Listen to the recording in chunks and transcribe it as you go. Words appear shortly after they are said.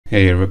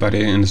Hey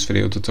everybody, in this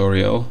video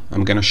tutorial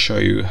I'm gonna show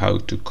you how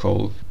to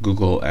call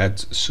Google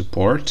Ads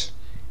support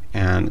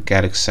and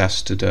get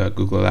access to the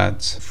Google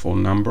Ads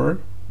phone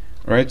number.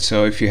 Alright,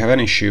 so if you have an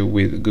issue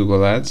with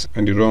Google Ads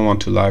and you don't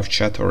want to live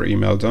chat or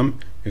email them,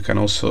 you can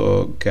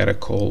also get a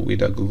call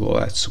with a Google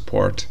Ads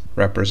support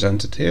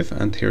representative,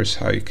 and here's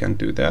how you can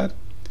do that.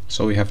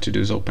 So we have to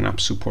do is open up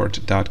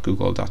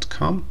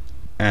support.google.com,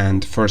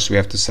 and first we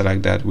have to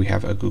select that we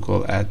have a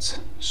Google Ads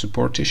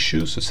support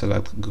issue. So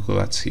select Google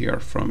Ads here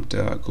from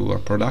the Google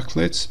products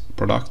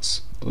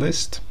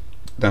list.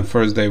 Then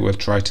first they will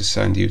try to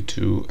send you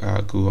to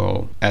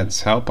Google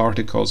Ads help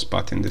articles,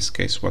 but in this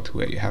case what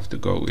way you have to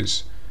go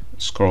is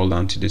scroll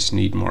down to this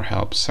need more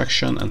help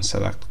section and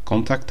select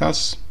contact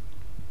us.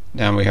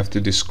 Then we have to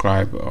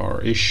describe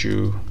our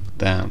issue,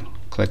 then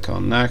click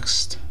on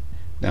next.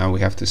 Then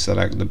we have to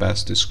select the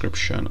best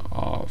description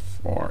of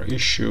our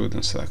issue,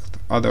 then select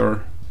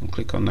other and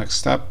click on next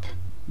step.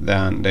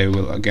 Then they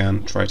will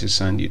again try to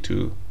send you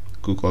to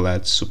Google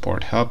Ads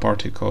support help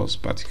articles,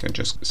 but you can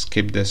just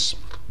skip this.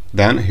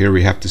 Then here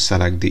we have to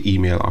select the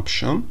email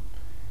option,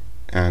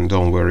 and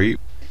don't worry,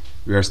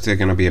 we are still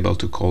going to be able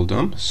to call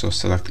them. So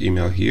select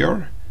email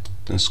here,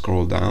 then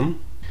scroll down,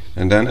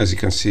 and then as you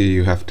can see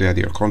you have to add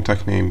your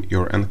contact name,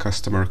 your end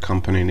customer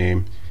company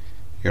name,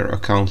 your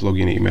account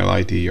login email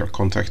ID, your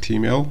contact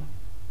email,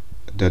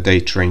 the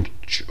date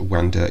range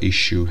when the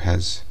issue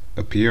has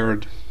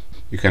appeared.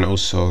 You can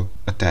also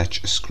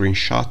attach a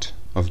screenshot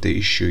of the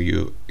issue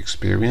you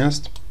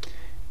experienced.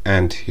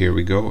 And here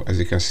we go. As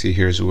you can see,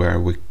 here's where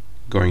we're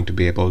going to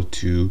be able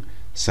to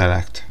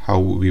select how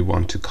we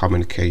want to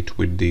communicate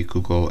with the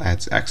Google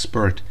Ads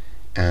expert.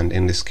 And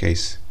in this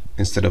case,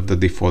 instead of the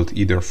default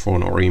either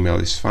phone or email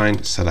is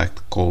fine,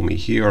 select call me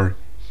here,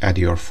 add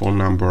your phone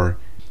number,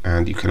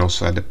 and you can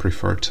also add the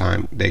preferred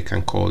time they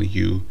can call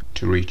you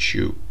to reach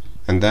you.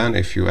 And then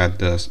if you add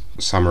the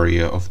summary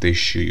of the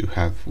issue you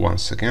have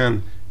once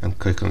again and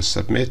click on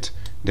submit,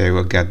 they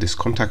will get this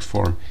contact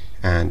form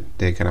and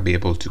they're gonna be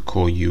able to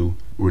call you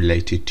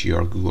related to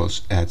your Google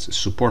Ads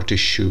support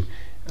issue.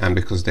 And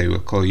because they will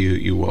call you,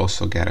 you will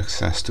also get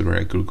access to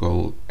their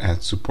Google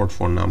Ads support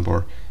phone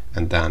number,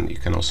 and then you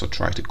can also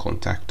try to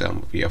contact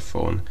them via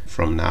phone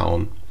from now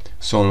on.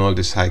 So on all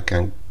this, I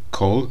can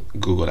call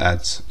Google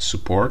Ads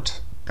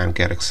support and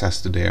get access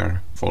to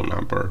their phone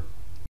number.